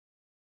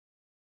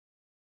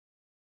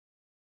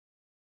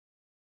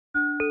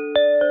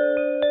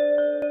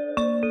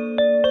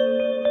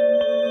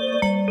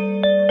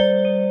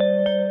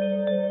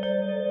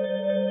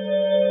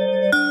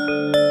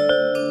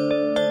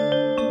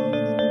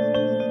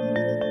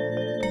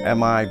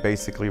MI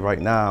basically right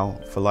now,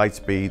 for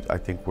Litespeed, I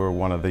think we're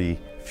one of the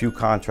few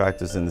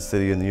contractors in the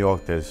city of New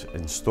York that's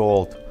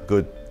installed a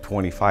good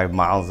 25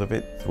 miles of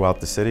it throughout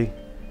the city.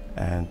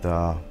 And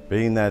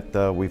being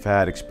that we've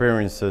had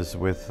experiences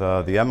with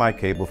the MI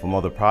cable from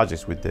other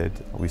projects we did,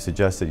 we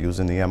suggested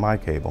using the MI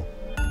cable.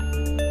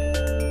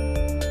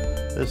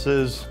 This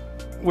is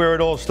where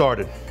it all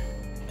started.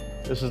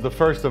 This is the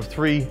first of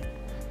 3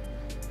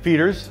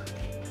 feeders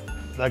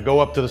that go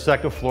up to the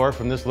second floor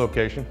from this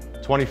location.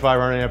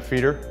 2500 amp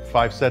feeder,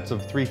 5 sets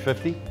of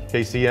 350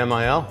 kC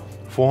MIL.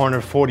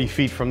 440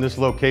 feet from this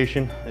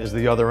location is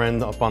the other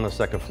end up on the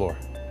second floor.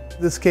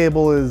 This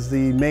cable is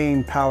the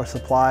main power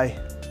supply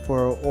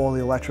for all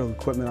the electrical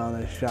equipment on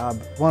this job.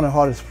 One of the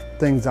hardest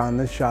things on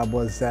this job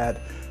was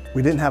that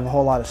we didn't have a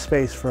whole lot of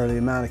space for the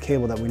amount of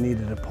cable that we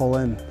needed to pull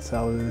in.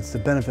 So it's the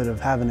benefit of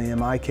having the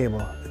MI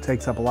cable. It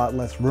takes up a lot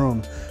less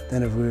room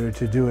than if we were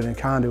to do it in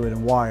conduit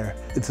and wire.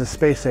 It's a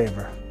space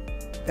saver.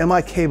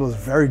 MI cable is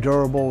very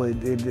durable,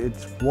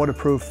 it's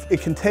waterproof. It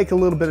can take a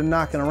little bit of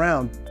knocking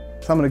around.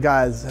 Some of the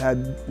guys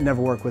had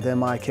never worked with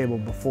MI cable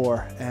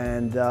before,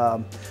 and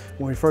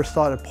when we first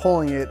started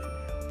pulling it,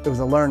 it was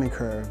a learning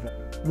curve.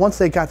 Once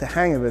they got the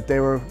hang of it,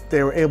 they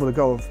were able to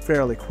go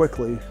fairly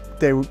quickly.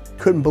 They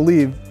couldn't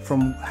believe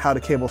from how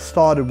the cable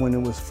started when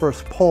it was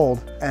first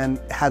pulled and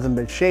hasn't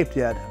been shaped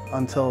yet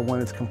until when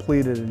it's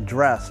completed and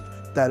dressed,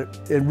 that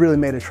it really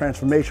made a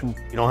transformation.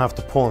 You don't have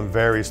to pull in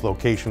various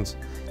locations.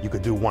 You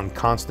could do one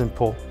constant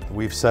pull.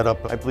 We've set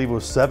up, I believe it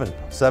was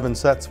seven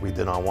sets we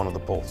did on one of the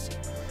pulls,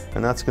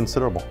 and that's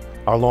considerable.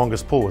 Our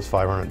longest pull was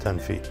 510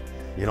 feet.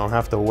 You don't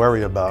have to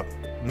worry about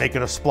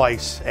making a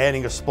splice,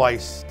 adding a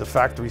splice. The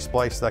factory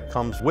splice that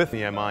comes with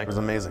the MI was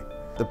amazing.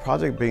 The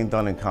project being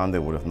done in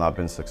conduit would have not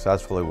been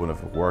successful. It would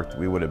have worked.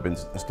 We would have been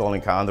installing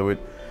conduit,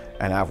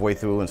 and halfway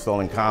through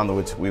installing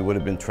conduits, we would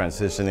have been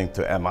transitioning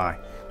to MI,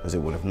 because it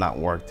would have not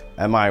worked.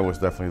 MI was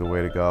definitely the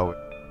way to go.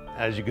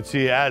 As you can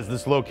see, as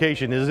this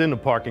location is in the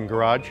parking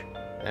garage,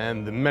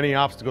 and the many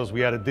obstacles we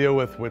had to deal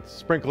with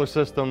sprinkler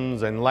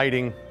systems and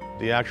lighting,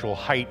 the actual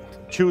height,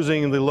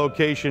 choosing the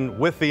location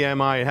with the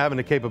MI and having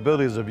the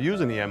capabilities of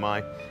using the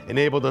MI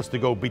enabled us to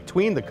go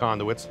between the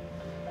conduits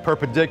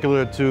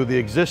perpendicular to the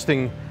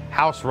existing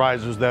house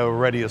risers that were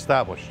already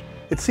established.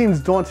 It seems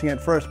daunting at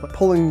first, but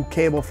pulling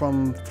cable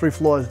from 3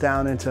 floors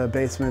down into a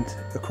basement,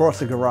 across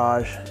the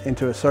garage,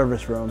 into a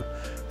service room,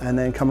 and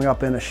then coming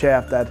up in a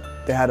shaft that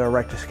they had to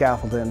erect a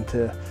scaffold in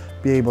to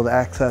be able to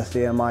access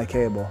the MI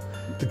cable.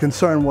 The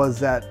concern was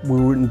that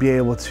we wouldn't be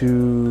able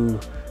to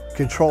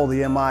control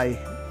the MI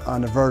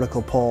on the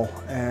vertical pull,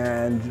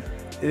 and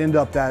it ended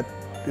up that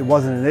it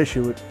wasn't an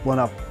issue. It went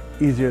up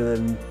easier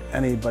than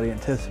anybody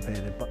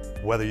anticipated. But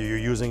whether you're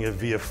using it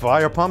via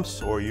fire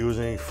pumps or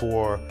using it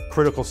for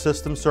critical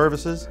system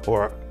services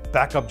or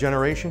backup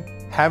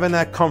generation, having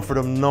that comfort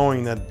of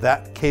knowing that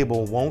that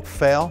cable won't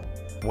fail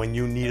when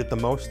you need it the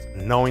most,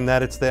 knowing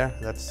that it's there,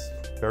 that's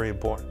very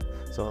important.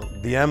 So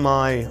the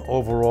MI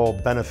overall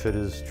benefit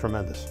is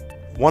tremendous.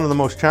 One of the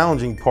most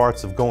challenging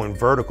parts of going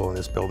vertical in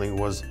this building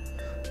was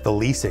the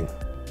leasing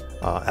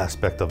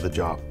aspect of the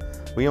job.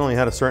 We only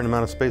had a certain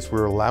amount of space we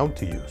were allowed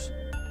to use.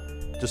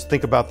 Just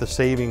think about the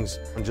savings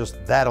on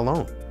just that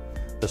alone,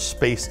 the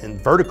space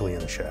vertically in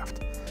the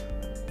shaft.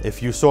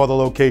 If you saw the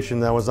location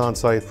that was on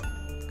site,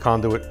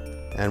 conduit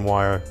and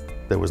wire,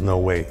 there was no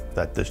way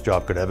that this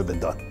job could ever been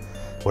done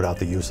without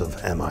the use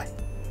of MI.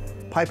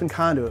 Pipe and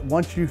conduit,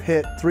 once you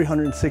hit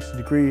 360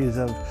 degrees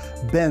of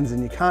bends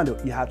in your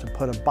conduit, you have to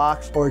put a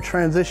box or a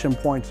transition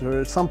point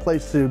or some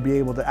place to be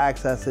able to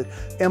access it.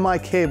 MI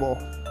cable,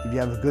 if you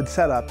have a good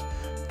setup,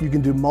 you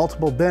can do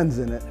multiple bends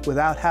in it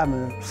without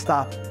having to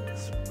stop,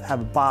 have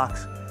a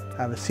box,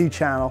 have a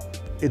C-channel.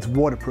 It's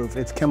waterproof,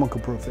 it's chemical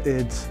proof,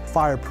 it's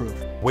fireproof.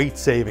 Weight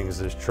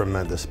savings is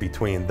tremendous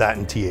between that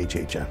and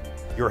THHN.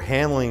 You're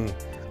handling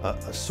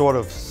a sort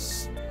of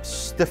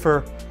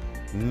stiffer,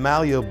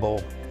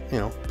 malleable,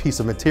 piece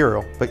of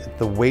material, but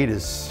the weight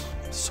is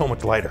so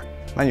much lighter.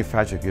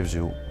 Manufacturer gives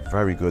you a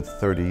very good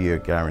 30-year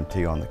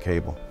guarantee on the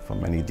cable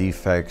from any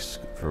defects,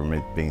 from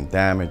it being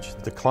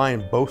damaged. The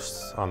client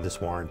boasts on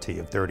this warranty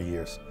of 30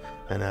 years,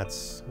 and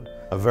that's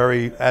a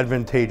very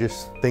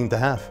advantageous thing to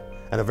have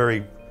and a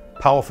very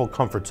powerful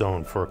comfort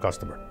zone for a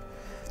customer.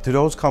 To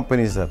those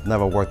companies that have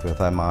never worked with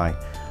MI,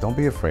 don't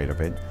be afraid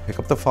of it. Pick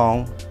up the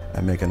phone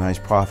and make a nice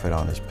profit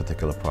on this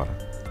particular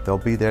product. They'll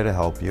be there to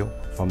help you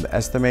from the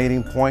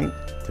estimating point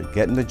to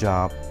getting the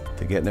job,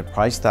 to getting it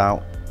priced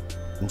out,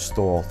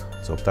 installed.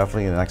 So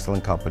definitely an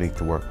excellent company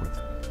to work with.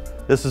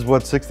 This is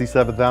what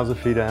 67,000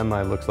 feet of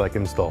MI looks like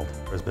installed.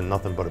 There's been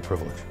nothing but a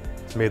privilege.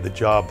 It's made the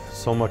job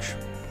so much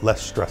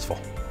less stressful.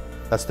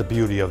 That's the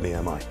beauty of the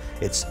MI.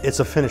 It's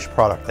a finished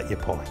product that you're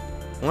pulling.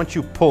 Once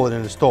you pull it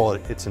and install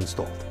it, it's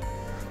installed.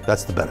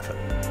 That's the benefit.